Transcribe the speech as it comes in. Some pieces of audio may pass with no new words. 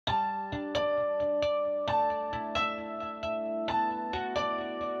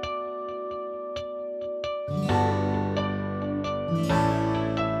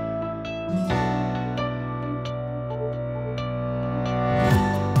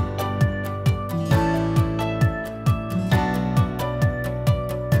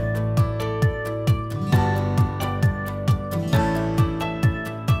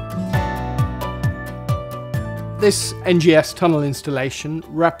This NGS tunnel installation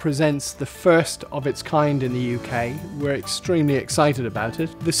represents the first of its kind in the UK. We're extremely excited about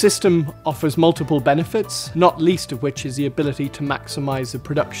it. The system offers multiple benefits, not least of which is the ability to maximise the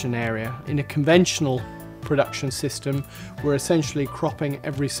production area. In a conventional production system, we're essentially cropping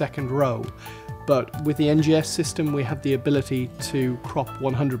every second row. But with the NGS system, we have the ability to crop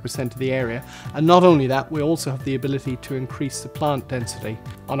 100% of the area. And not only that, we also have the ability to increase the plant density.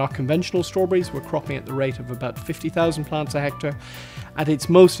 On our conventional strawberries, we're cropping at the rate of about 50,000 plants a hectare. At its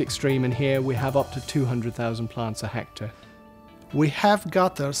most extreme in here, we have up to 200,000 plants a hectare. We have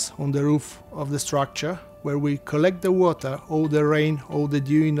gutters on the roof of the structure where we collect the water, all the rain, all the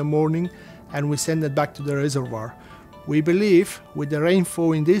dew in the morning, and we send it back to the reservoir. We believe with the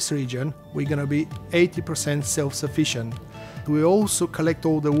rainfall in this region, we're going to be 80% self-sufficient. We also collect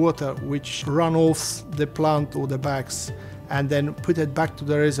all the water which run off the plant or the bags and then put it back to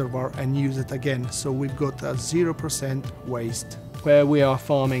the reservoir and use it again. So we've got a 0% waste. Where we are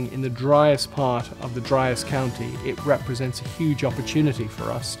farming in the driest part of the driest county, it represents a huge opportunity for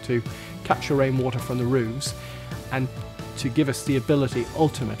us to capture rainwater from the roofs and to give us the ability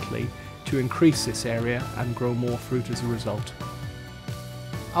ultimately to increase this area and grow more fruit as a result.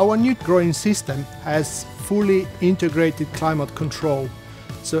 Our new growing system has fully integrated climate control,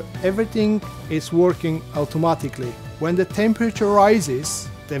 so everything is working automatically. When the temperature rises,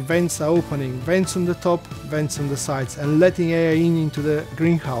 the vents are opening, vents on the top, vents on the sides, and letting air in into the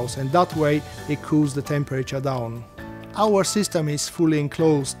greenhouse, and that way it cools the temperature down. Our system is fully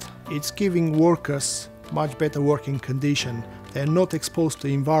enclosed. It's giving workers much better working condition. They're not exposed to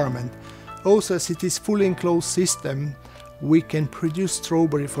the environment. Also, as it is fully enclosed system, we can produce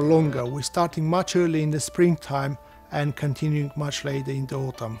strawberry for longer. We're starting much early in the springtime and continuing much later in the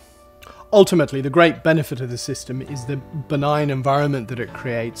autumn. Ultimately, the great benefit of the system is the benign environment that it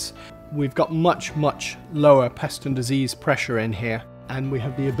creates. We've got much lower pest and disease pressure in here, and we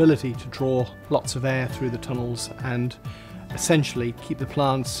have the ability to draw lots of air through the tunnels and essentially keep the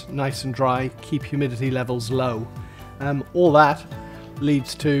plants nice and dry, keep humidity levels low. All that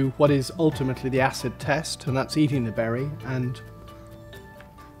leads to what is ultimately the acid test, and that's eating the berry, and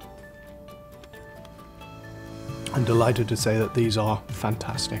I'm delighted to say that these are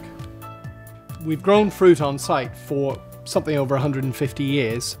fantastic. We've grown fruit on site for something over 150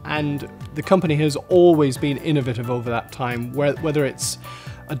 years, and the company has always been innovative over that time, whether it's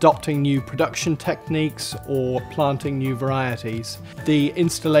adopting new production techniques or planting new varieties. The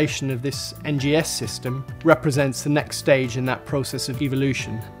installation of this NGS system represents the next stage in that process of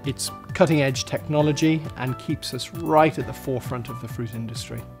evolution. It's cutting-edge technology and keeps us right at the forefront of the fruit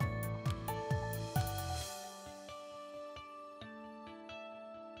industry.